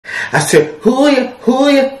I said, who ya, who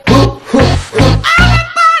ya, who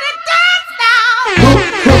Everybody dance now.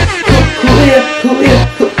 ya, who ya,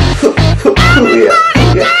 who ya.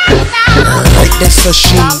 That's a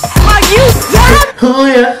she. Are you dead? Who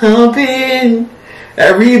ya, humping?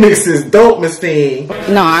 That remix is dope, Miss Thing.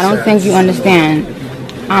 No, I don't think you understand.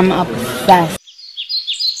 I'm obsessed.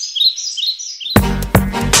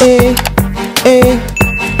 Hey, hey,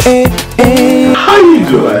 hey, hey. How you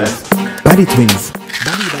doing? BaddieTwinz.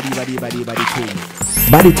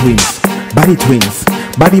 BaddieTwinz. BaddieTwinz. BaddieTwinz.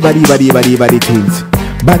 BaddieTwinz.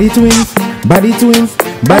 BaddieTwinz.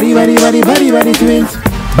 BaddieTwinz.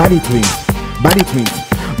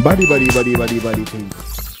 BaddieTwinz.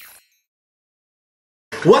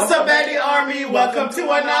 What's up, Baddie Army? Welcome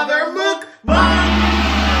to another mukbang.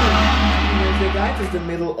 Wednesday, guys, is the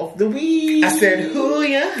middle of the week. I said, who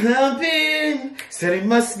ya humping? Said it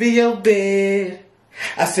must be your bed.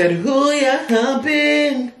 I said, who ya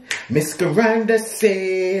humping? Miss Garanda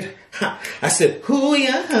said. I said, who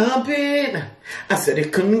ya humping? I said,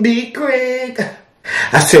 it couldn't be Craig.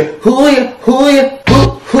 I said, who ya, who? Everybody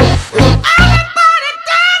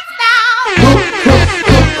dance now.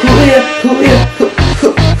 Who ya?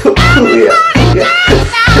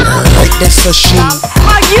 That's a she.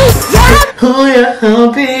 Are you dead? Who ya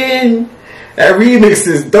humping? That remix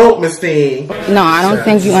is dope, Miss Thing. No, I don't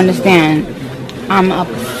think you understand. I'm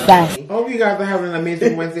obsessed. Hope you guys are having an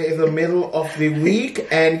amazing Wednesday. It's the middle of the week,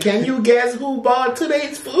 and can you guess who bought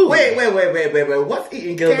today's food? Wait. What's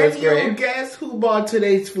eating Gilbert's grape? Can you guess who bought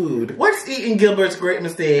today's food? What's eating Gilbert's grape,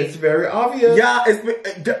 Miss Thing? It's very obvious. Yeah,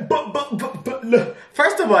 but look.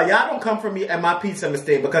 First of all, y'all don't come for me and my pizza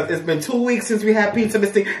mistake because it's been 2 weeks since we had pizza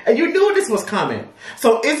mistake, and you knew this was coming.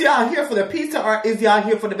 So is y'all here for the pizza or is y'all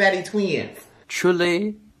here for the BaddieTwinz?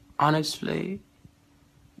 Truly, honestly.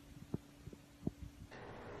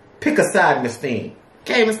 Pick a side, Miss Thing.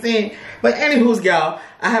 Okay, Miss Thing. But anywho's, y'all,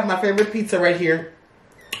 I have my favorite pizza right here.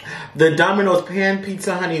 The Domino's pan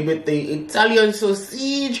pizza, honey, with the Italian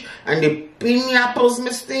sausage and the pineapples,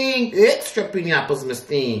 Miss Thing. Extra pineapples, Miss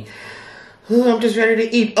Thing. Ooh, I'm just ready to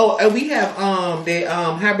eat. Oh, and we have the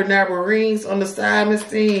habanero rings on the side, Miss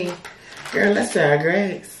Thing. Girl, let's say our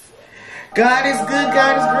grace. God is good,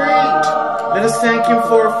 God is great. Let us thank Him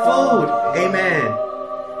for food. Amen.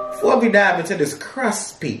 Before we dive into this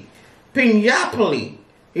crispy, pineapple,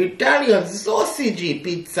 Italian sausage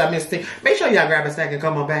pizza, Miss Thing, make sure y'all grab a snack and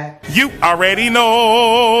come on back. You already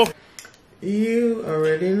know. You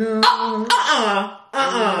already know.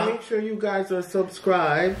 Make sure you guys are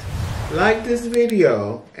subscribed, like this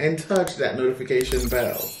video, and touch that notification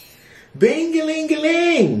bell.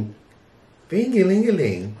 Bing-a-ling-a-ling.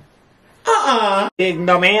 Bing-a-ling-a-ling. Big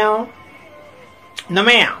no ma'am. No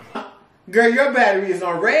ma'am. Girl, your battery is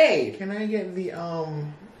on red. Can I get the,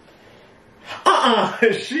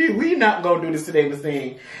 we not gonna do this today, Miss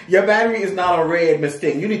Thing. Your battery is not on red, Miss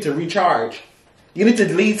Thing. You need to recharge. You need to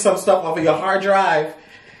delete some stuff off of your hard drive.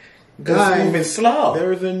 Guys, it's moving slow.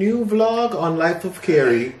 There is a new vlog on Life of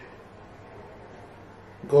Carey.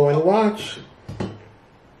 Go and watch.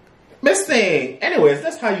 Miss Thing. Anyways,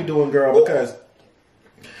 that's how you doing, girl, because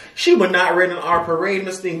she would not rain on our parade,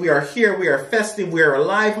 Miss Thing. We are here, we are festive, we are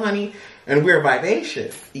alive, honey, and we're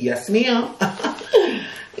vivacious. Yes, ma'am.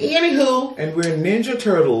 Anyhooo. And we're Ninja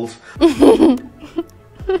Turtles.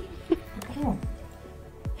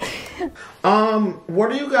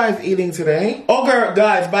 What are you guys eating today? Oh, girl,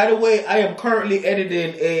 guys, by the way, I am currently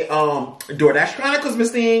editing a DoorDash Chronicles,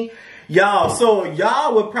 Miss Thing. Y'all, so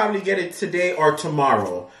y'all will probably get it today or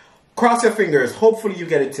tomorrow. Cross your fingers. Hopefully you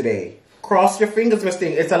get it today. Cross your fingers, Miss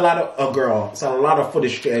Thing. It's a lot of girl. It's a lot of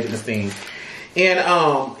footage to edit, Miss Thing. And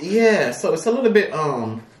yeah, so it's a little bit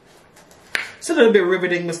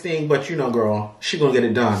riveting, Miss Thing, but you know, girl, she gonna get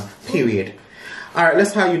it done. Period. Alright,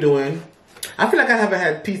 let's how you doing? I feel like I haven't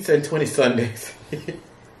had pizza in 20 Sundays.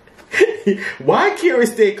 Why Carey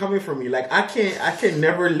stay coming for me? Like I can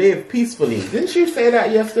never live peacefully. Didn't you say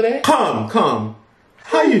that yesterday? Come.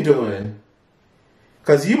 How you doing?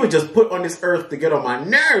 Cause you were just put on this earth to get on my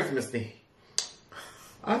nerves, Miss Thing.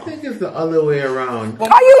 I think it's the other way around.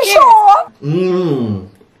 Are you sure?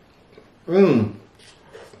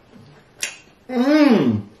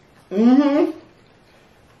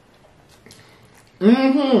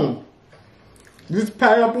 These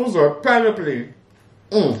pineapples are pineapple.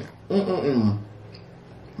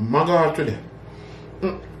 My God, today.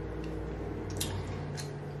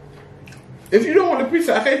 If you don't want a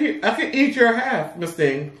pizza, I can eat your half, Miss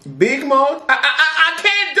Thing. Big mouth. I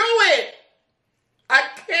can't do it. I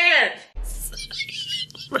can't.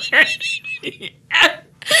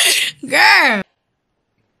 Girl.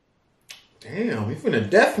 Damn, you finna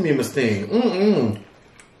death me, Miss Thing.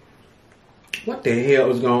 What the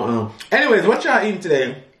hell is going on? Anyways, what y'all eating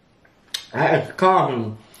today? I had to call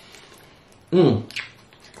him.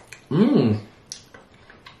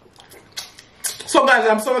 So guys,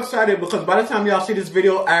 I'm so excited because by the time y'all see this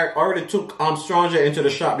video, I already took Stranger into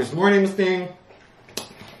the shop this morning, this thing,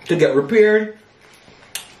 to get repaired.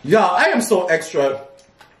 Y'all, I am so extra.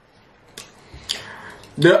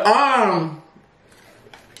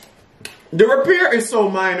 The repair is so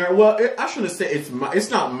minor. Well, I shouldn't say it's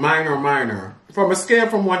not minor. From a scale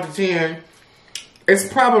from 1 to 10, it's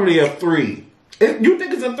probably a 3. You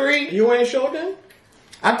think it's a 3? You ain't showed them?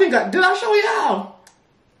 I think did I show y'all?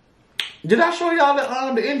 Did I show y'all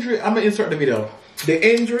the injury? I'm gonna insert the video.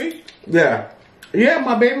 The injury? Yeah. Yeah,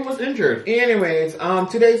 my baby was injured. Anyways,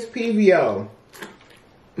 today's PVO.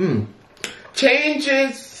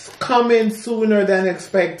 Changes coming sooner than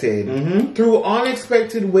expected. Through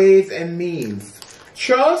unexpected ways and means.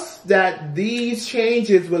 Trust that these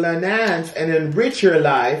changes will enhance and enrich your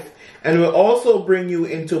life and will also bring you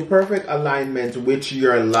into perfect alignment with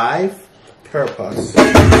your life purpose.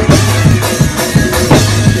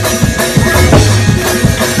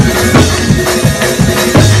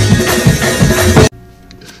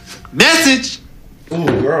 Message.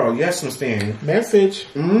 Oh, girl, yes, I'm saying Message.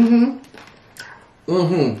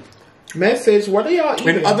 Message. What are y'all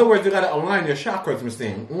eating? In other words, you gotta align your chakras, Miss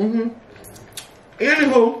Thing.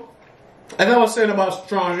 Anyhooo, as I was saying about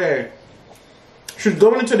Stranger, she's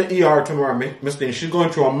going into the ER tomorrow, Miss Thing. She's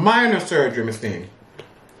going through a minor surgery, Miss Thing.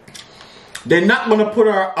 They're not gonna put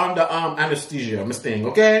her under anesthesia, Miss Thing,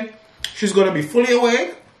 okay? She's gonna be fully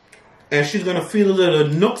awake, and she's gonna feel the little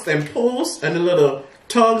nooks and pulls and the little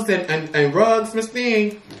tugs and rugs, Miss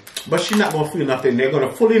Thing. But she's not gonna feel nothing. They're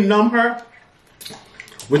gonna fully numb her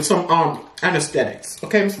with some anesthetics,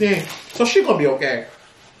 okay, Miss Thing? So she's gonna be okay.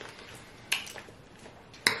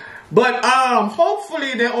 But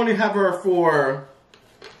hopefully they only have her for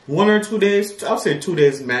 1 or 2 days. I'll say 2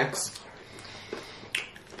 days max.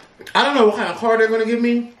 I don't know what kind of car they're gonna give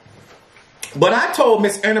me. But I told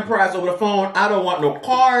Miss Enterprise over the phone, I don't want no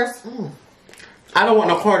cars. I don't want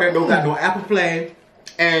no car that don't got no Apple Play.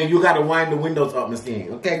 And you gotta wind the windows up, Miss Thing.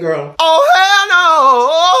 Okay, girl? Oh, hell no!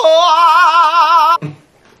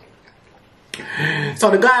 So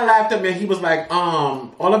the guy laughed at me and he was like,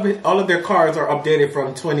 all of their cars are updated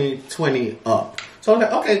from 2020 up. So I was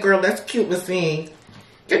like, okay, girl, that's cute, Miss Thing.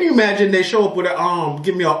 Can you imagine they show up with a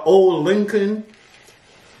give me an old Lincoln,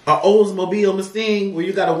 an Oldsmobile, Miss Thing, where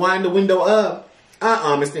you gotta wind the window up?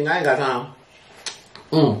 Miss Thing, I ain't got time.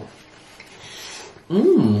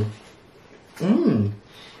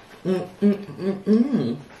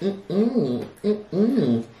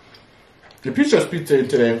 The pizza's pizza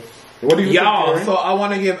today. What do you Y'all, think, so I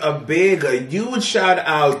want to give a huge shout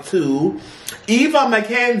out to Eva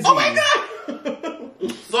McKenzie. oh my God!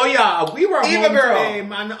 So y'all, we were Eva home girl. today,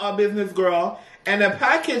 man, our business girl, and a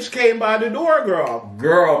package came by the door, girl.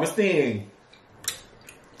 Girl, Miss Thing.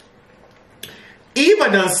 Eva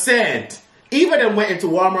done sent. Eva done went into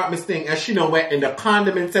Walmart, Miss Thing, and she done went in the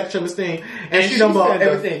condiment section, Miss Thing, and she done bought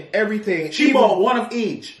everything. Everything. She bought 1 of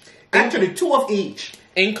each. Actually, 2 of each.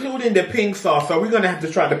 Including the pink sauce. So we're going to have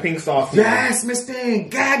to try the pink sauce. Yes, Miss Thing.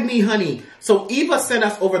 Gag me, honey. So Eva sent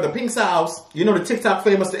us over the pink sauce. You know the TikTok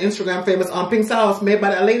famous, the Instagram famous pink sauce made by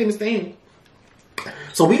that lady, Miss Thing.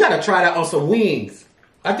 So we got to try that on some wings.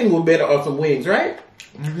 I think we're better on some wings, right?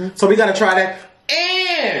 So we got to try that.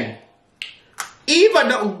 And Eva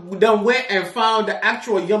done went and found the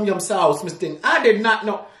actual yum yum sauce, Miss Thing. I did not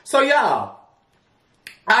know. So y'all,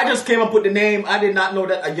 I just came up with the name. I did not know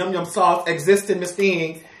that a yum yum sauce existed, Miss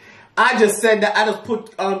Thing. I just said that I just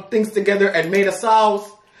put things together and made a sauce.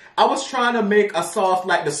 I was trying to make a sauce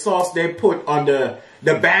like the sauce they put on the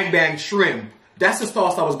Bang Bang shrimp. That's the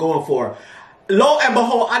sauce I was going for. Lo and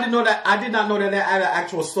behold, I did not know that they had an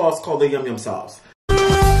actual sauce called the yum yum sauce.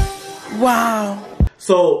 Wow.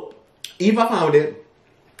 So Eva found it.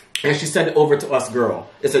 And she sent it over to us, girl.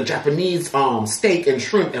 It's a Japanese steak and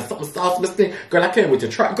shrimp and something sauce, Miss Thing. Girl, I can't wait to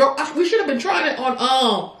try. Girl, we should have been trying it on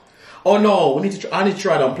Oh no, I need to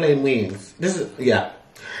try it on plain wings. Yeah.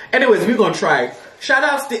 Anyways, we're gonna try it. Shout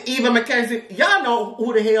outs to Eva McKenzie. Y'all know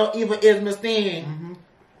who the hell Eva is, Miss Thing.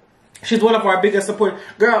 She's one of our biggest supporters.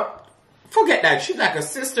 Girl, forget that. She's like a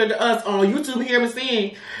sister to us on YouTube here, Miss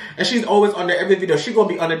Thing. And she's always under every video. She's going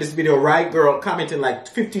to be under this video, right, girl? Commenting like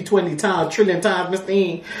 50, 20 times, trillion times, Miss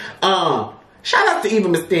Thing. Shout out to Eva,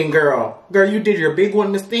 Miss Thing, girl. Girl, you did your big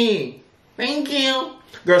one, Miss Thing. Thank you.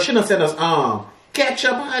 Girl, she done sent us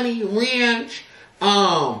ketchup, honey, ranch,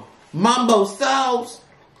 mambo sauce.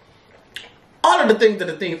 All of the things.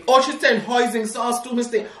 Oh, she sent hoisin sauce too, Miss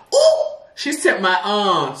Thing. Ooh, she sent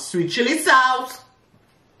my sweet chili sauce.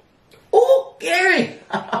 Ooh,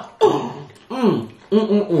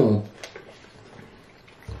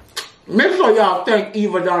 Make sure y'all thank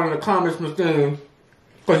Eva down in the comments, Miss Thing.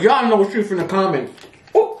 Because y'all know she's from the comments.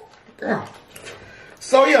 Oh, yeah.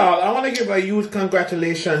 So y'all, I want to give a huge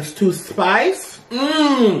congratulations to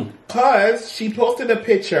SAWWCE. Because she posted a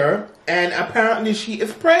picture and apparently she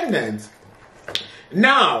is pregnant.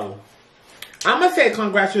 Now, I'm going to say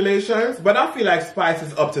congratulations, but I feel like SAWWCE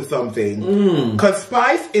is up to something. Because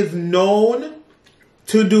SAWWCE is known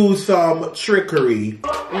to do some trickery.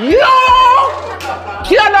 You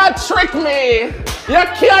cannot trick me. You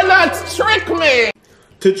cannot trick me.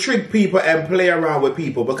 To trick people and play around with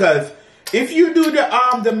people. Because if you do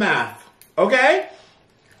the math, okay?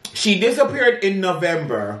 She disappeared in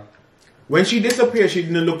November. When she disappeared, she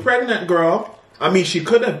didn't look pregnant, girl. I mean, she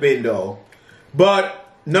could have been, though.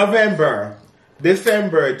 But November,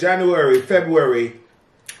 December, January, February,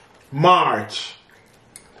 March.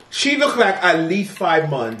 She looked like at least 5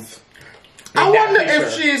 months. I wonder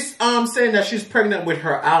if she's saying that she's pregnant with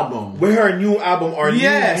her album. With her new album or new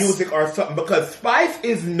music or something. Because SAWWCE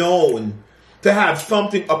is known to have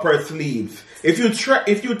something up her sleeves. If you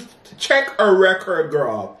check her record,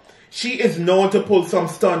 girl, she is known to pull some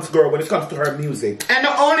stunts, girl, when it comes to her music. And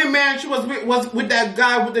the only man she was with that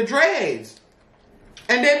guy with the dreads.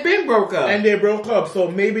 And they've been broke up. And they broke up,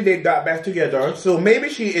 so maybe they got back together. So maybe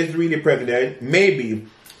she is really pregnant. Maybe.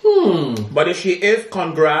 But if she is,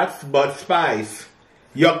 congrats. But SAWWCE,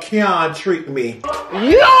 you can't trick me.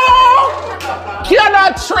 You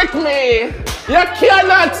cannot trick me. You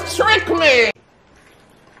cannot trick me.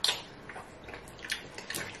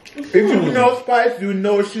 If you know SAWWCE, you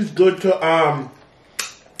know she's good to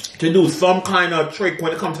do some kind of trick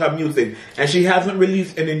when it comes to her music. And she hasn't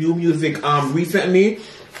released any new music recently.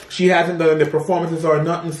 She hasn't done any performances or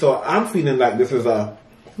nothing. So I'm feeling like this is a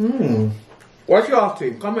What y'all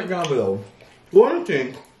think? Comment down below. What do you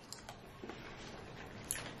think?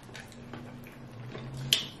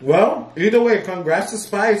 Well, either way, congrats to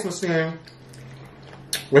SAWWCE for saying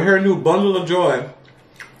with her new bundle of joy.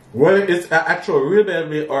 Whether it's an actual real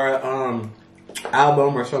baby or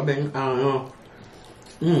album or something, I don't know.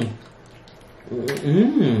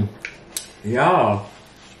 Yeah.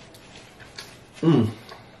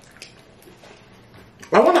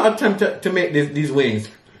 I want to attempt to make these wings.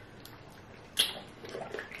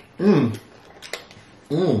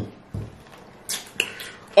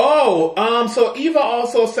 Oh, so Eva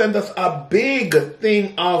also sent us a big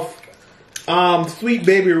thing of Sweet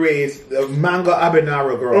Baby Ray's mango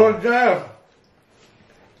habanero, girl. Oh yeah.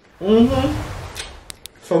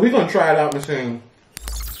 So we're gonna try it out, Miss Thing.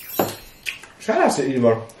 Shout out to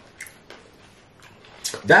Eva.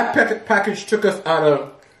 That package took us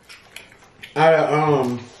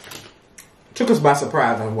took us by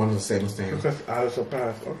surprise. I wanted to say, Miss Thing. Took us out of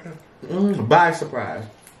surprise. Okay. By surprise.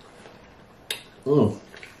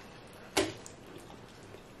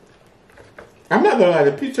 I'm not gonna lie,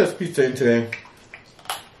 the pizza's pizza in today.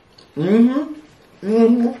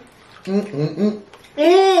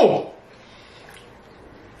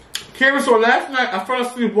 Carey, so last night I fell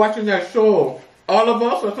asleep watching that show. All of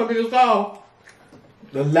Us, or something it's called.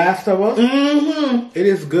 The Last of Us? It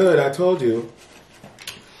is good, I told you.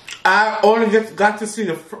 I only just got to see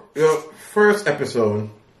the first episode.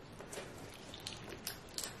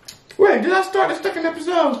 Wait, did I start the second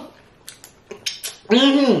episode?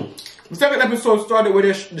 The second episode started with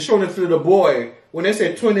they showing it to the boy when they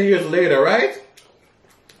said 20 years later, right?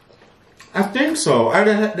 I think so.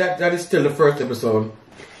 That is still the first episode.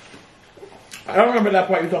 I don't remember that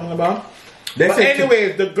part you're talking about. But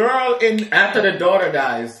anyways, the girl in... After the daughter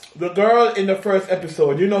dies. The girl in the first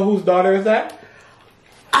episode, you know whose daughter is that?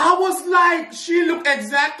 I was like, she looked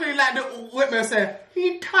exactly like the woman said,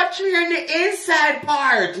 he touched me on the inside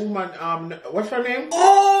part. Woman, what's her name?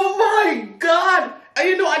 Oh my God. And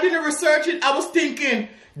you know, I didn't research it. I was thinking,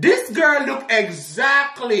 this girl looked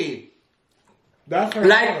exactly That's her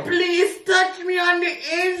like, daughter. Please touch me on the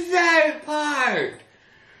inside part.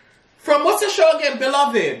 From what's the show again?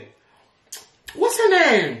 Beloved. What's her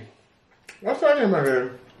name? What's her name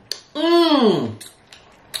again?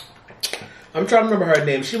 I'm trying to remember her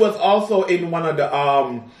name. She was also in one of the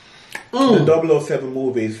 007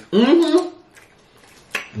 movies.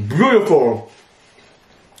 Beautiful.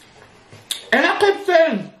 And I kept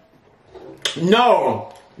saying,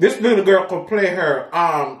 no, this little girl could play her.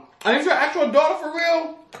 And it's her actual daughter for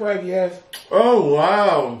real? Correct, yes. Oh,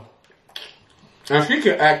 wow. And she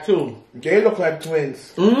can act too. They look like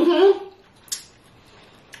twins. And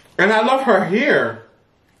I love her hair.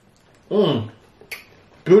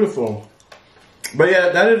 Beautiful. But yeah,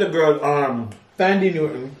 that is the girl, Sandy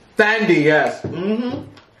Newton. Sandy, yes.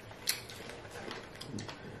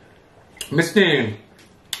 Miss Thing,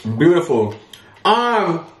 beautiful.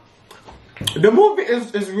 The movie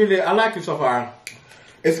is really, I like it so far.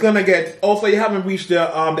 It's gonna get. Also, you haven't reached the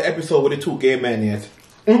episode with the 2 gay men yet.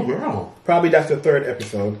 Girl. Probably that's the 3rd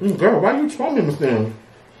episode. Girl, why you telling me, Miss Thing?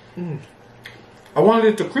 I wanted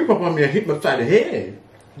it to creep up on me and hit me upside the head.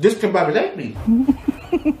 Discombobulate me.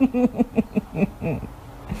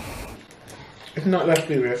 It's not that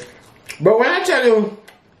serious. But when I tell you,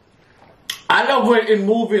 I love when in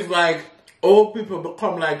movies like old people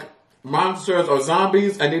become like monsters or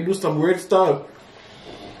zombies and they do some weird stuff.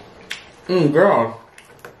 Girl.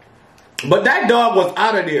 But that dog was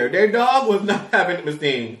out of there. Their dog was not having it, Miss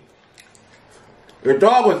Thing. The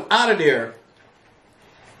dog was out of there.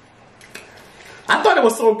 I thought it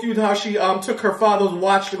was so cute how she took her father's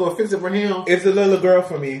watch to go fix it for him. It's a little girl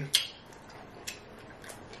for me.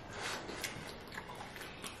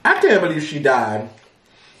 I can't believe she died.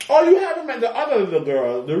 Oh, you haven't met the other little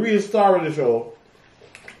girl, the real star of the show.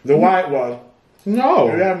 The white one. No.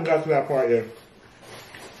 You haven't got to that part yet.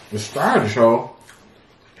 The star of the show?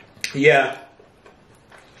 Yeah.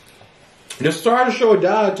 The star of the show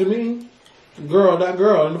died to me. Girl, that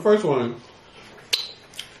girl in the first one.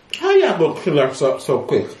 How y'all gonna kill her so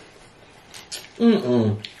quick?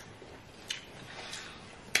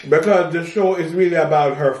 Because the show is really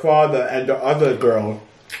about her father and the other girl.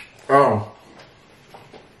 Oh.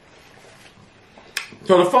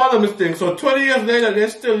 So the father, Miss Thing. So 20 years later, they're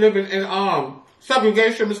still living in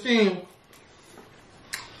segregation, Miss Thing.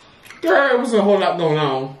 Girl, it was a whole lot going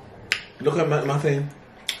on. Look at my thing.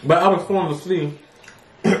 But I was falling asleep.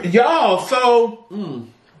 Y'all, so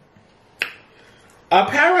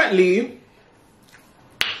apparently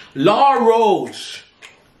Law Roach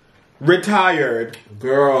retired,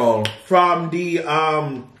 girl, from the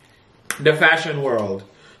fashion world.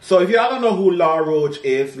 So if y'all don't know who Law Roach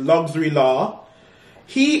is, Luxury Law,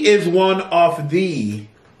 he is one of the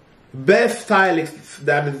best stylists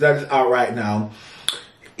that is out right now.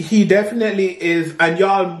 He definitely is, and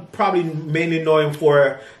y'all probably mainly know him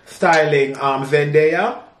for styling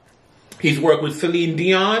Zendaya. He's worked with Celine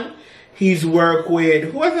Dion. He's worked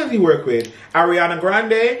with, who else has he worked with? Ariana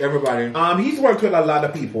Grande. Everybody. He's worked with a lot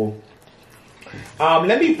of people.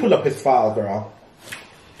 Let me pull up his file, girl.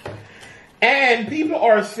 And people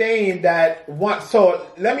are saying that what, so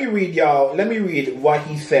let me read y'all, let me read what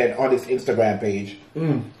he said on his Instagram page.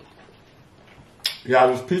 Yeah,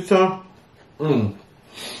 this pizza.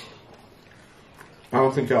 I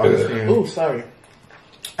don't think y'all understand. Oh, sorry.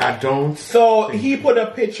 I don't. So he put a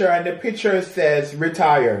picture and the picture says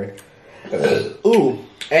retired. Ooh.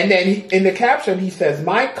 And then in the caption he says,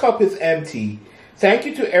 "My cup is empty. Thank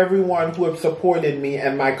you to everyone who have supported me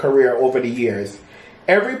and my career over the years.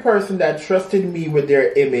 Every person that trusted me with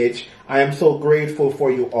their image, I am so grateful for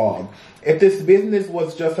you all. If this business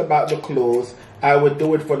was just about the clothes, I would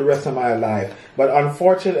do it for the rest of my life. But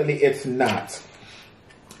unfortunately, it's not.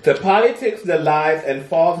 The politics, the lies, and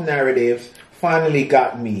false narratives finally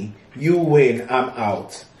got me. You win, I'm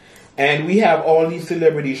out." And we have all these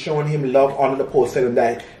celebrities showing him love on the post, telling him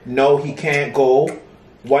that no, he can't go.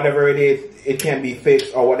 Whatever it is, it can be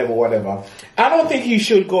fixed or whatever. I don't think he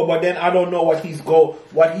should go, but then I don't know what he's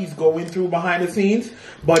going through behind the scenes.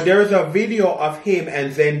 But there's a video of him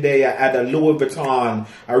and Zendaya at a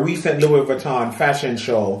recent Louis Vuitton fashion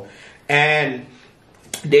show. And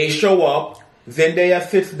they show up. Zendaya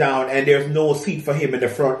sits down and there's no seat for him in the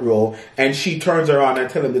front row, and she turns around and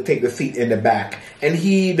tells him to take the seat in the back. And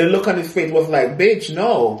the look on his face was like, "Bitch,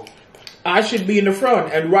 no. I should be in the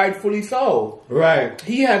front," and rightfully so. Right.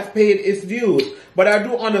 He has paid his dues. But I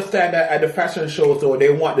do understand that at the fashion shows, though,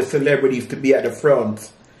 they want the celebrities to be at the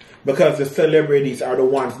front. Because the celebrities are the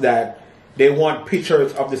ones that they want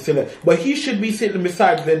pictures of the celebrity. But he should be sitting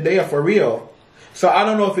beside Zendaya for real. So I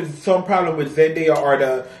don't know if it's some problem with Zendaya or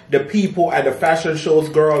the people at the fashion shows,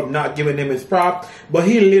 girl, not giving him his prop. But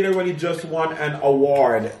he literally just won an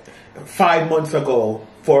award 5 months ago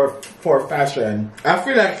for fashion. I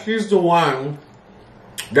feel like he's the one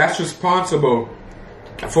that's responsible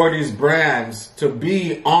for these brands to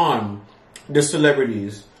be on the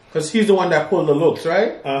celebrities. Because he's the one that pulled the looks,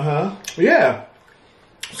 right? Uh-huh. Yeah.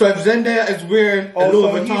 So if Zendaya is wearing a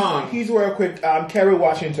Louis Vuitton. He's worked with Kerry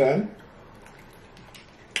Washington.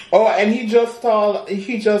 Oh, and he just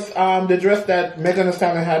the dress that Megan Thee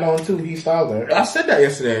Stallion had on too, he styled her. I said that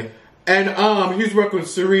yesterday. And he's worked with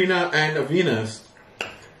Serena and Venus.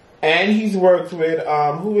 And he's worked with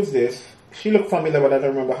who is this? She looked familiar, but I don't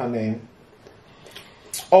remember her name.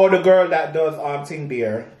 Oh, the girl that does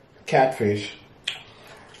TINGZ, Catfish.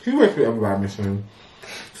 He works with everybody, Miss Thing.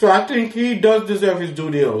 So I think he does deserve his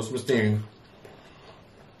due deals, Miss Thing.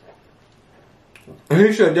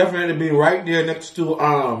 He should definitely be right there next to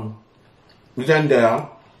Zendaya.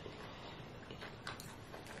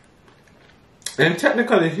 And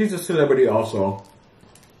technically, he's a celebrity also.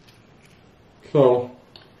 So,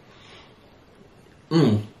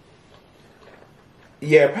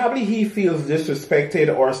 yeah, probably he feels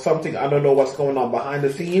disrespected or something. I don't know what's going on behind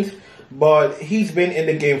the scenes, but he's been in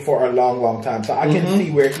the game for a long, long time. So I can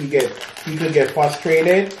see where he could get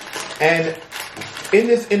frustrated. And in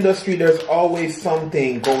this industry, there's always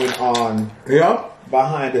something going on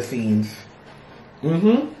behind the scenes.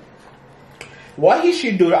 What he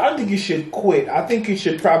should do, I don't think he should quit. I think he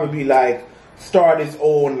should probably like start his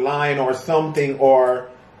own line or something, or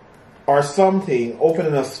something,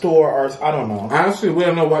 opening a store, or I don't know. Honestly, we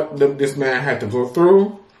don't know what this man had to go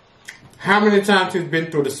through. How many times he's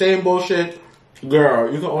been through the same bullshit.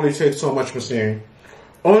 Girl, you can only take so much for saying.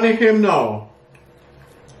 Only him know.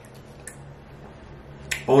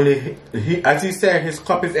 Only he, as he said, his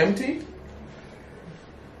cup is empty.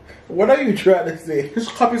 What are you trying to say? His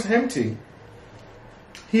cup is empty.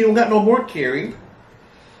 He don't got no more, Carey.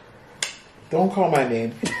 Don't call my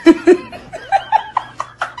name.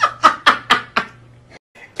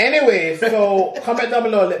 Anyway, so comment down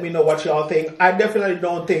below and let me know what y'all think. I definitely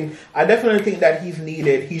think that he's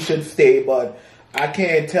needed. He should stay, but I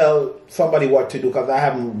can't tell somebody what to do because I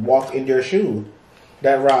haven't walked in their shoes.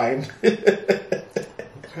 That rhymed.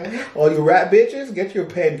 Okay. All you rap bitches, get your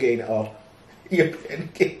pen game up. Your pen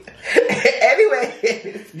game.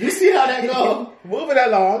 Anyway, you see how that goes. Moving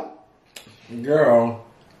along. Girl.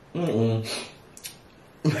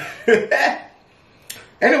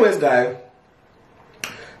 Anyways, guys.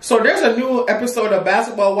 So there's a new episode of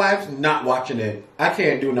Basketball Wives. Not watching it. I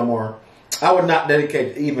can't do no more. I would not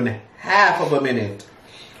dedicate even half of a minute.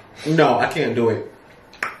 No, I can't do it.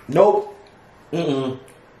 Nope.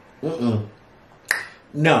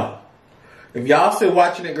 No. If y'all still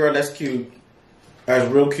watching it, girl, that's cute.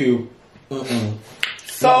 That's real cute.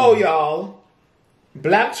 So, y'all,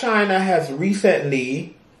 Black China has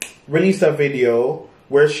recently released a video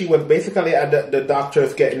where she was basically at the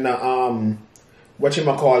doctor's getting a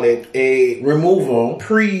a removal.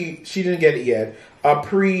 She didn't get it yet. A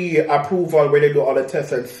pre-approval where they do all the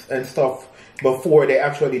tests and stuff before they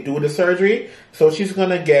actually do the surgery. So she's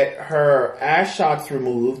gonna get her ass shots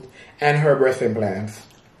removed and her breast implants.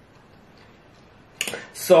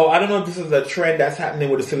 So I don't know if this is a trend that's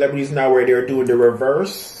happening with the celebrities now where they're doing the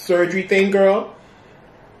reverse surgery thing, girl.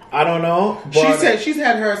 I don't know. But she said she's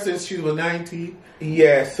had her since she was 19.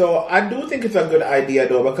 Yeah, so I do think it's a good idea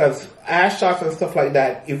though, because ass shots and stuff like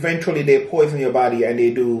that, eventually they poison your body and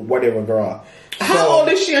they do whatever, girl. How old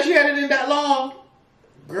is she? She had it in that long?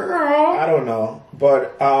 Girl. I don't know.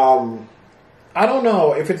 But I don't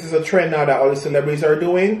know if it's a trend now that all the celebrities are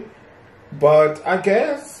doing. But I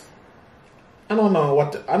guess I don't know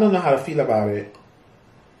I don't know how to feel about it.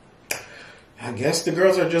 I guess the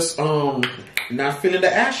girls are just not feeling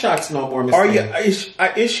the ass shots no more.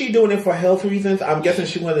 Is she doing it for health reasons? I'm guessing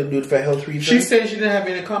she wanted to do it for health reasons. She said she didn't have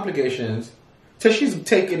any complications, so she's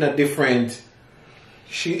taking a different.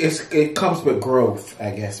 It comes with growth,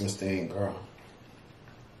 I guess, Miss Thing, girl.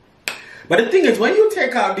 But the thing is, when you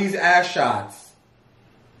take out these ass shots,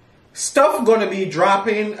 stuff gonna be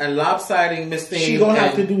dropping and lopsiding, Miss Thing. She gonna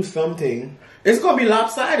have to do something. It's gonna be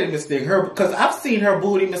lopsided, Miss Thing. Because I've seen her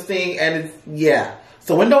booty, Miss Thing, and it's, yeah.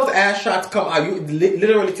 So when those ass shots come out, you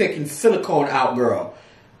literally taking silicone out, girl,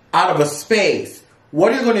 out of a space.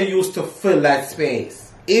 What are you gonna use to fill that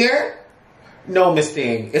space? Ear? No, Miss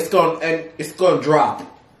Thing. It's gonna drop.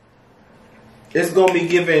 It's gonna be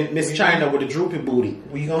giving Miss China with a droopy booty.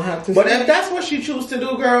 We gonna have to. But if that's what she chooses to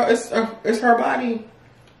do, girl, it's her body.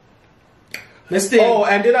 Miss Thing. Oh,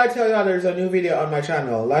 and did I tell y'all there's a new video on my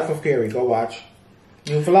channel, Life of Carey? Go watch.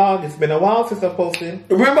 New vlog. It's been a while since I posted.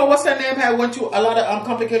 Remember what's her name went through a lot of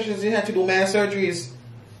complications. She had to do mass surgeries,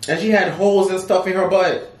 and she had holes and stuff in her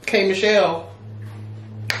butt. K. Michelle.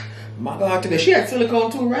 My God, today she had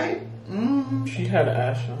silicone too, right? She had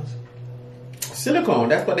ass shots. Silicone.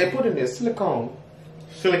 That's what they put in there. Silicone.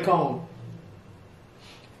 Silicone.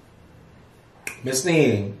 Miss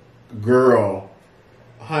Thing, girl,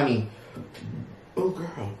 honey. Oh,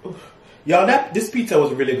 girl. Ooh. Y'all, this pizza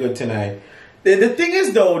was really good tonight. The thing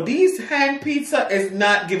is, though, these hand pizza is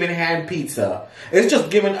not giving hand pizza. It's just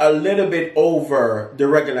giving a little bit over the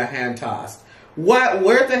regular hand toss.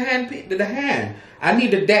 Where's the hand? The hand. I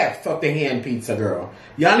need the depth of the hand pizza, girl.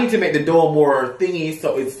 Y'all need to make the dough more thingy,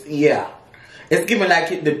 so it's, yeah. It's giving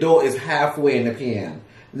like the dough is halfway in the pan,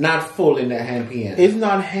 not full in the hand pan. It's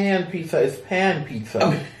not hand pizza, it's pan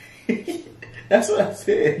pizza. That's what I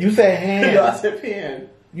said. You said hand. No, I said pan.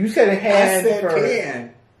 You said hand I said first.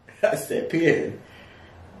 pan. I said pen.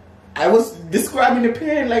 I was describing the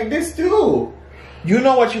pen like this too. You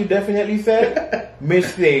know what you definitely said?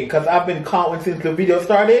 Miss Thing. Because I've been counting since the video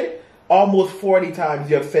started. Almost 40 times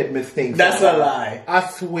you have said Miss Thing. That's a lie. I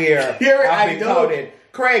swear. Carey, I've been counting.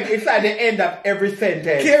 Craig, it's at the end of every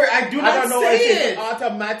sentence. Carey, I don't know if it. it's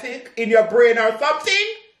automatic in your brain or something,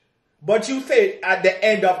 but you say it at the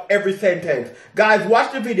end of every sentence. Guys,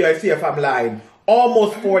 watch the video and see if I'm lying.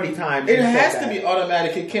 Almost 40 times. It has to be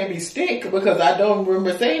automatic. It can't be stink because I don't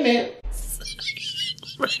remember saying it.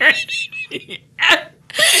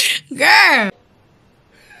 Girl.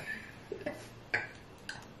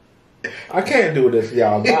 I can't do this,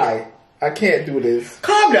 y'all. Bye. I can't do this.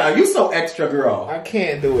 Calm down. You so extra, girl. I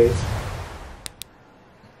can't do it.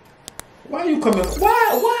 Why you coming?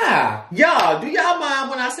 Why? Y'all, do y'all mind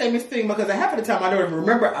when I say Miss Thing? Because half of the time I don't even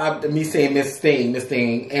remember me saying Miss Thing,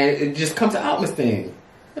 and it just comes out Miss Thing.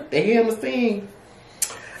 What the hell, Miss Thing?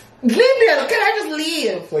 Leave me alone. Can I just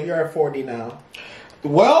leave? So you're at 40 now.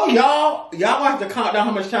 Well, y'all gonna have to count down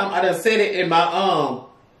how much time I done said it in my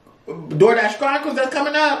DoorDash Chronicles that's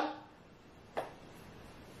coming up.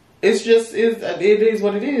 It is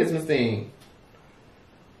what it is, Miss Thing.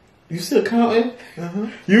 You still counting?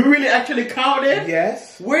 You really actually counted?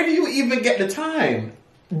 Yes. Where do you even get the time?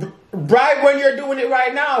 Right when you're doing it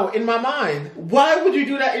right now, in my mind. Why would you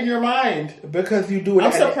do that in your mind? Because you do it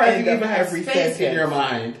I'm at the surprised end you of even have every space sentence. in your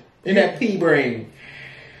mind. In that pea brain.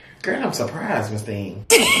 Girl, I'm surprised, Miss Thing.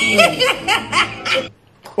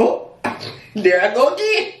 Oh, there I go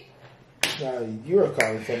again. You're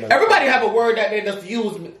calling somebody. Everybody have a word that they just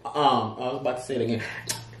use. I was about to say it again.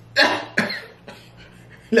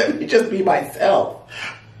 Let me just be myself.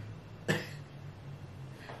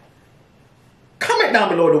 Comment down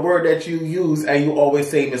below the word that you use and you always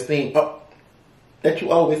say, Miss Thing. That you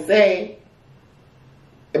always say.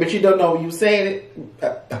 But you don't know you saying it.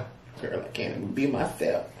 Girl, I can't even be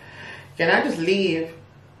myself. Can I just leave?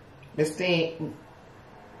 Miss Thing.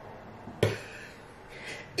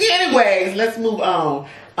 Anyways, let's move on.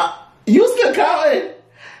 You still counting?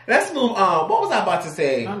 Let's move on. What was I about to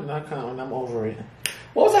say? I'm not counting. I'm over it.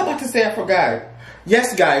 What was I about to say? I forgot.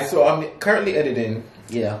 Yes, guys. So I'm currently editing.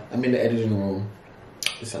 Yeah, I'm in the editing room.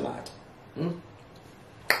 It's a lot.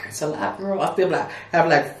 It's a lot, girl. I feel like I have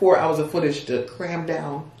like 4 hours of footage to cram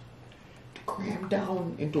down.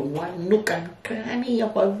 Into one nook and cranny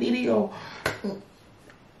of a video.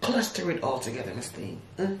 Cluster it all together, Miss Thing.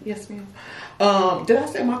 Yes, ma'am. Did I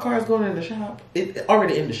say my car is going in the shop? It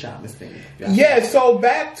already in the shop, Miss Thing. Yeah, so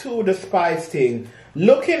back to the Spice thing.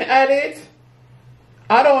 Looking at it,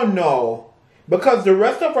 I don't know. Because the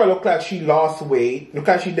rest of her look like she lost weight. Look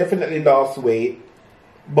like she definitely lost weight.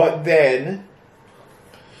 But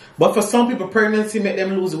for some people, pregnancy make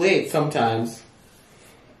them lose weight sometimes.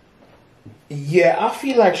 Yeah, I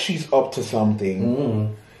feel like she's up to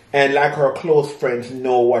something. And like her close friends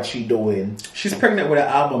know what she's doing. She's pregnant with an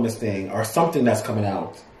album, Miss Thing, or something that's coming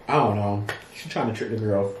out. I don't know. She's trying to trick the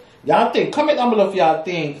girl. Y'all think? Comment down below if y'all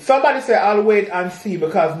think. Somebody said, I'll wait and see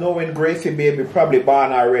because knowing Gracie baby probably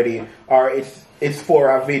born already, or it's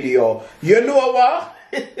for a video. You know what?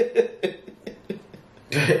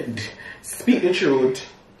 Speak the truth.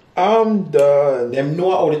 I'm done. Them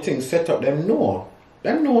know all the things set up. Them know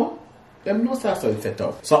that's how it's set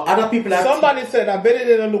up. So other people have... Somebody said, I bet it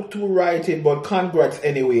didn't look too righted, but congrats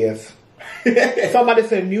anyways. Somebody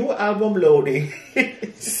said, new album loading.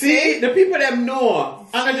 See? The people them know.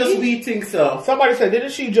 And just we think so. Somebody said,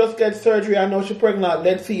 didn't she just get surgery? I know she's pregnant.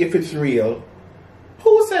 Let's see if it's real.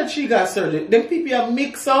 Who said she got surgery? Them people have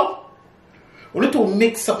mix up. We need to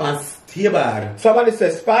mix up and stay bad. Somebody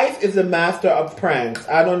says, Spice is a master of pranks.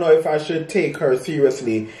 I don't know if I should take her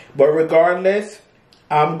seriously. But regardless...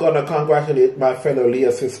 I'm gonna congratulate my fellow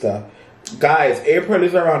Leah sister. Guys, April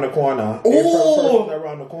is around the corner. Ooh. April 1st is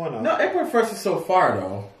around the corner. No, April 1st is so far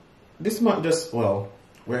though. This month just, well,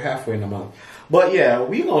 we're halfway in the month. But yeah,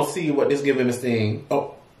 we gonna see what this giving us thing.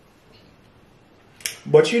 Oh.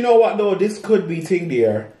 But you know what though? This could be thing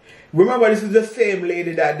there. Remember, this is the same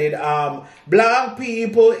lady that did Black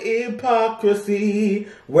People Hypocrisy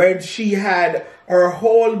when she had her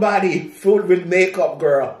whole body filled with makeup,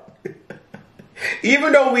 girl.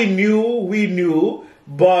 Even though we knew,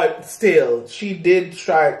 but still, she did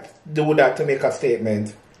try to do that to make a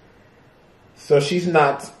statement. So she's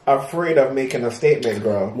not afraid of making a statement,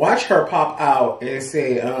 girl. Watch her pop out and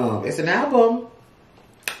say, it's an album.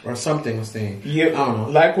 Or something was saying. Yeah, I don't know.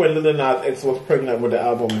 Like when Lil Nas X was pregnant with the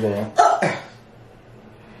album, girl.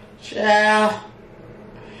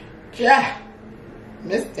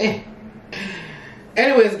 Miss it.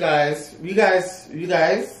 Anyways, guys, you guys,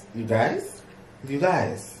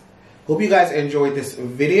 who Hope you guys enjoyed this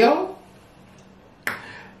video.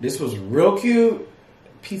 This was real cute.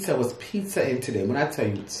 Pizza was pizza in today. When I tell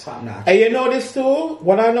you, it's top notch. And you notice too,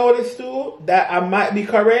 what I noticed too, that I might be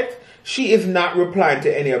correct, she is not replying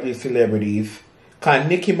to any of these celebrities. Can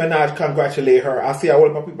Nicki Minaj congratulate her? I see a whole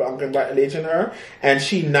lot of people are congratulating her, and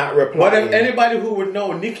she not replying. But if anybody who would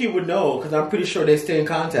know, Nicki would know, because I'm pretty sure they stay in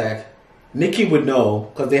contact. Nicki would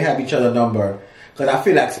know, because they have each other's number. Because I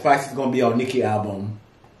feel like Spice is going to be on Nicki album.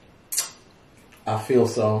 I feel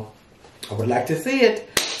so. I would like to see it.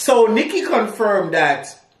 So Nicki confirmed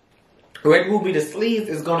that Red Ruby the Sleeves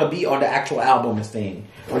is going to be on the actual album this thing.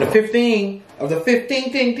 On the 15th of the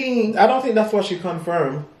 15th. I don't think that's what she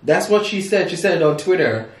confirmed. That's what she said. She said it on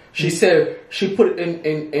Twitter. She said she put it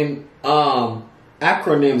in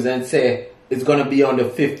acronyms and said it's going to be on the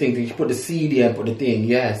 15th. She put the CD and put the thing.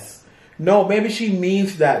 Yes. No, maybe she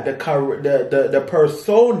means that the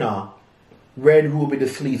persona Red Ruby the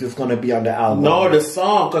Sleeves is going to be on the album. No, the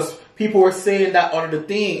song, because people were saying that on the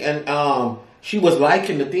thing, and she was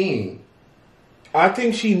liking the thing. I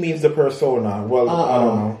think she means the persona. Well, I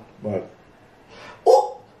don't know, but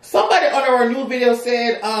somebody on our new video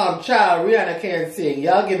said, child, Rihanna can't sing.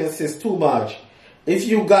 Y'all giving sis too much. If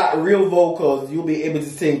you got real vocals, you'll be able to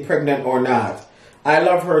sing Pregnant or Not. I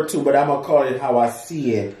love her too, but I'm going to call it how I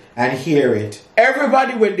see it and hear it.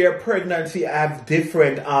 Everybody with their pregnancy have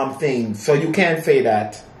different things, so you can't say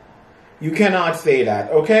that. You cannot say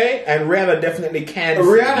that, okay? And Rihanna definitely can sing.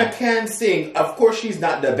 Rihanna can sing. Of course, she's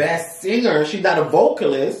not the best singer. She's not a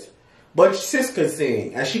vocalist, but sis could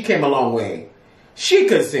sing, and she came a long way. She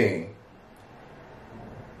could sing.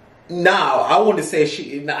 Now, I want to say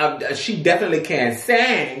she definitely can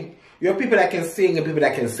sing. You have people that can sing and people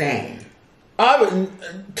that can sing.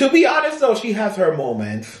 To be honest, though, she has her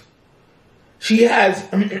moments. She has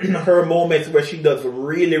her moments where she does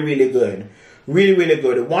really, really good. Really, really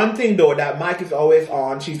good. One thing, though, that mic is always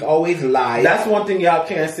on. She's always live. That's one thing y'all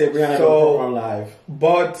can't say. Rihanna don't perform live.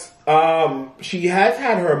 But she has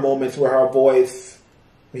had her moments where her voice,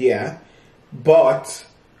 yeah. But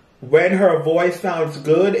when her voice sounds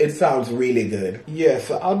good, it sounds really good. Yeah,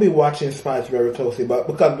 so I'll be watching Spice very closely. But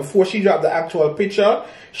because before she dropped the actual picture,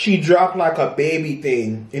 she dropped like a baby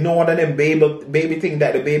thing. You know, one of them baby thing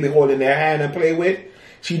that the baby hold in their hand and play with?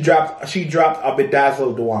 She dropped a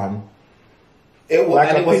bedazzled one. It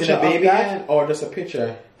was in a baby hand or just a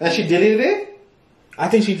picture? And she deleted it? I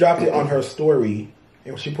think she dropped it on her story.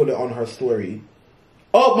 And she put it on her story.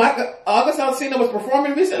 Oh, August Alsina was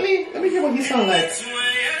performing recently? Let me hear what he sounds like.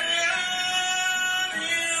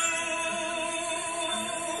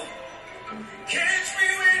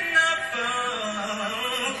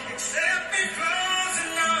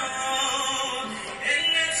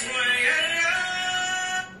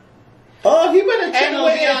 Oh, he better check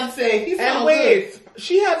on Beyonce. And wait,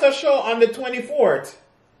 she has a show on the 24th.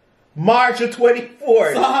 March the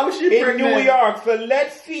 24th. So how is she in pregnant? New York. So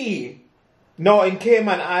let's see. No, in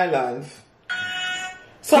Cayman Islands.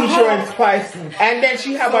 So featuring Spice. And then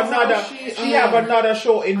she have another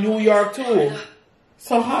show in New York too.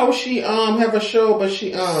 So how she have a show but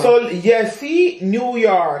she So yeah, see New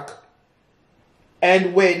York.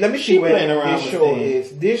 And wait, let me see when this show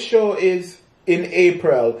is. This show is in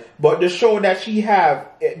April, but the show that she have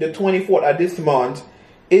the 24th of this month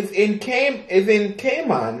is in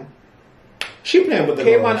Cayman. She playing with the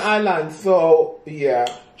Cayman girls. Islands, so yeah.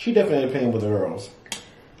 She definitely playing with the girls.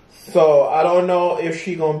 So I don't know if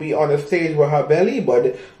she gonna be on the stage with her belly,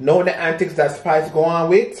 but know the antics that Spice go on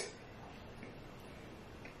with.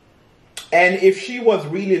 And if she was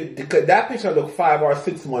really, because that picture look 5 or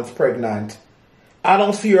 6 months pregnant, I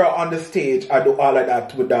don't see her on the stage. I do all of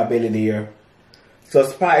that with that belly there. So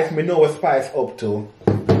Spice, me know what Spice up to.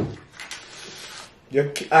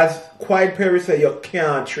 As Quiet Perry said, you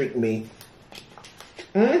can't trick me.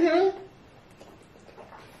 But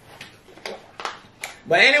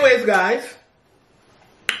anyways, guys,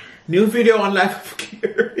 new video on Life of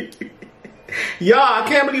Carey. Y'all, I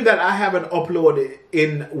can't believe that I haven't uploaded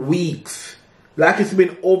in weeks. Like it's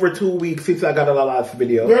been over 2 weeks since I got a last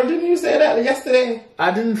video. Girl, didn't you say that yesterday?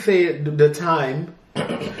 I didn't say the time.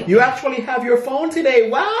 You actually have your phone today.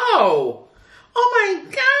 Wow. Oh my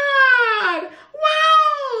God.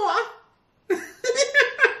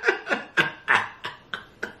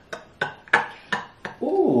 Wow.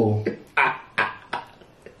 Ooh.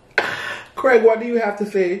 Craig, what do you have to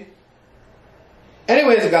say?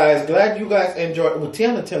 Anyways, guys, glad you guys enjoyed. Well,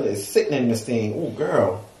 Tiana Taylor is sitting in this thing. Ooh,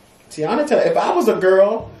 girl. Tiana Taylor. If I was a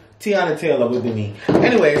girl, Tiana Taylor would be me.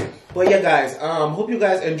 Anyways, but yeah, guys, hope you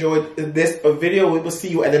guys enjoyed this video. We will see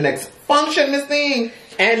you at the next function, this thing.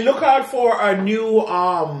 And look out for a new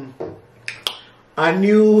a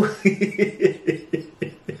new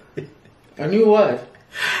I knew what?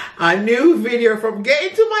 a new video from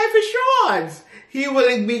Getting to My Fashions. He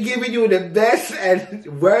will be giving you the best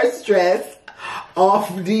and worst dress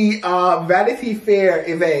of the Vanity Fair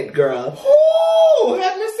event, girl. Who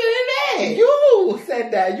had me saying that? You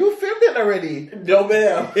said that. You filmed it already. No,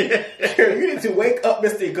 ma'am. You need to wake up,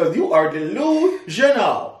 Mister, because you are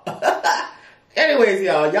delusional. Anyways,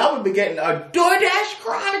 y'all will be getting a DoorDash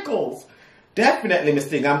Chronicles. Definitely,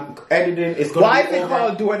 Mister. I'm editing. It's gonna Why be is it over.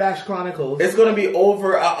 called DoorDash Chronicles? It's gonna be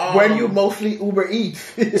over. When you mostly Uber Eats.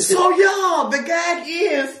 So, y'all, the gag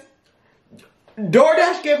is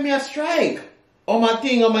DoorDash gave me a strike on my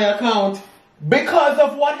thing on my account. Because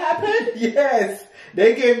of what happened? Yes,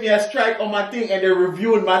 they gave me a strike on my thing and they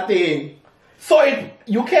reviewed my thing. So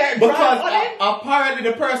you can't drive Because on it? apparently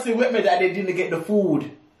the person with me that they didn't get the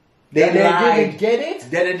food. They lied. didn't get it?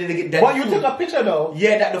 That they didn't get that. But you food. took a picture though.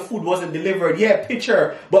 Yeah, that the food wasn't delivered. Yeah,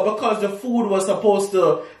 picture. But because the food was supposed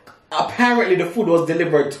to, apparently the food was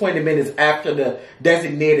delivered 20 minutes after the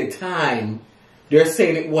designated time. They're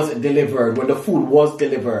saying it wasn't delivered when the food was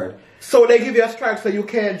delivered. So they give you a strike so you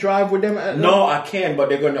can't drive with them? No, I can, but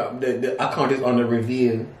they're gonna, the account is on the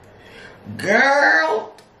review. Girls,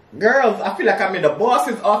 I feel like I'm in the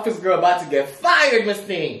boss's office, girl, about to get fired, Miss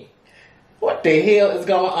Thing. What the hell is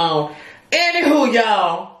going on? Anywho,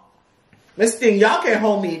 y'all. Miss Thing, y'all can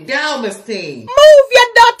hold me down, Miss Thing. Move your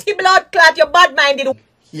dirty blood clot, your bad-minded.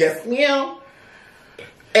 Yes, ma'am.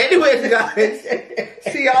 Anyways, guys,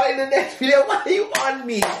 see y'all in the next video. Why are you on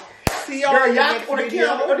me? See y'all Girl, in the y'all next on the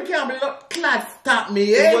video. camera, look, class, stop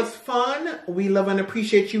me, It eh? was fun. We love and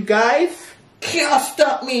appreciate you guys. Can't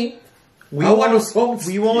stop me. We I won't want some have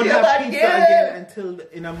yeah, pizza yeah. again until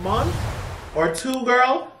in a month or two,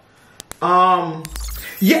 girl.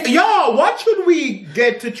 Yeah, y'all, what should we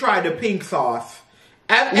get to try the pink sauce?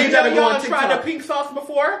 Have We any gotta of go y'all on tried the TikTok. pink sauce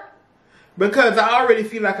before? Because I already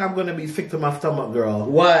feel like I'm gonna be sick to my stomach, girl.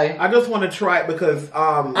 Why? I just want to try it because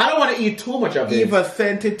I don't want to eat too much of it. Eva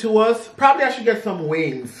sent it to us. Probably I should get some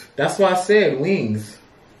wings. That's why I said wings.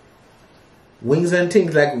 Wings and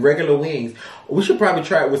things like regular wings. We should probably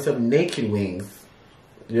try it with some naked wings.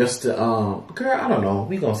 Just to, girl, I don't know.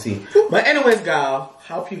 We gonna see. But anyways, guys,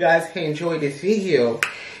 hope you guys enjoyed this video.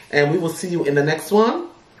 And we will see you in the next one.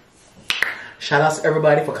 Shout out to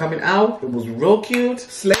everybody for coming out. It was real cute.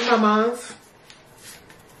 Slay mamas.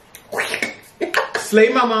 Slay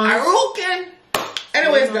mamas. Aruken.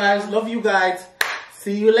 Anyways, guys, love you guys.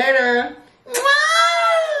 See you later.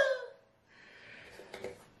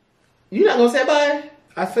 You not gonna say bye?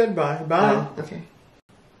 I said bye. Bye. Oh, okay.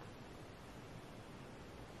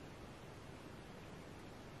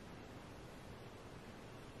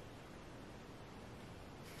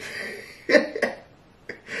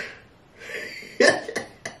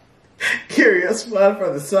 Curious smile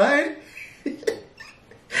from the side.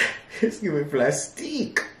 It's giving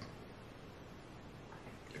plastique.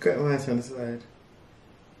 Look at my on the side.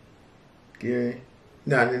 Gary.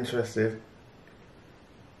 Not interested.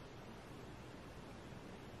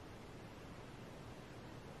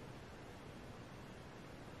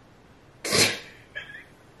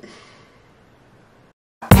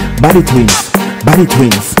 BaddieTwinz,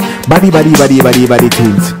 BaddieTwinz, BaddieTwinz,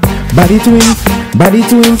 BaddieTwinz, BaddieTwinz,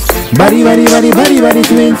 BaddieTwinz,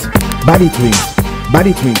 BaddieTwinz, BaddieTwinz,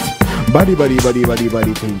 BaddieTwinz, BaddieTwinz,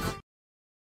 BaddieTwinz.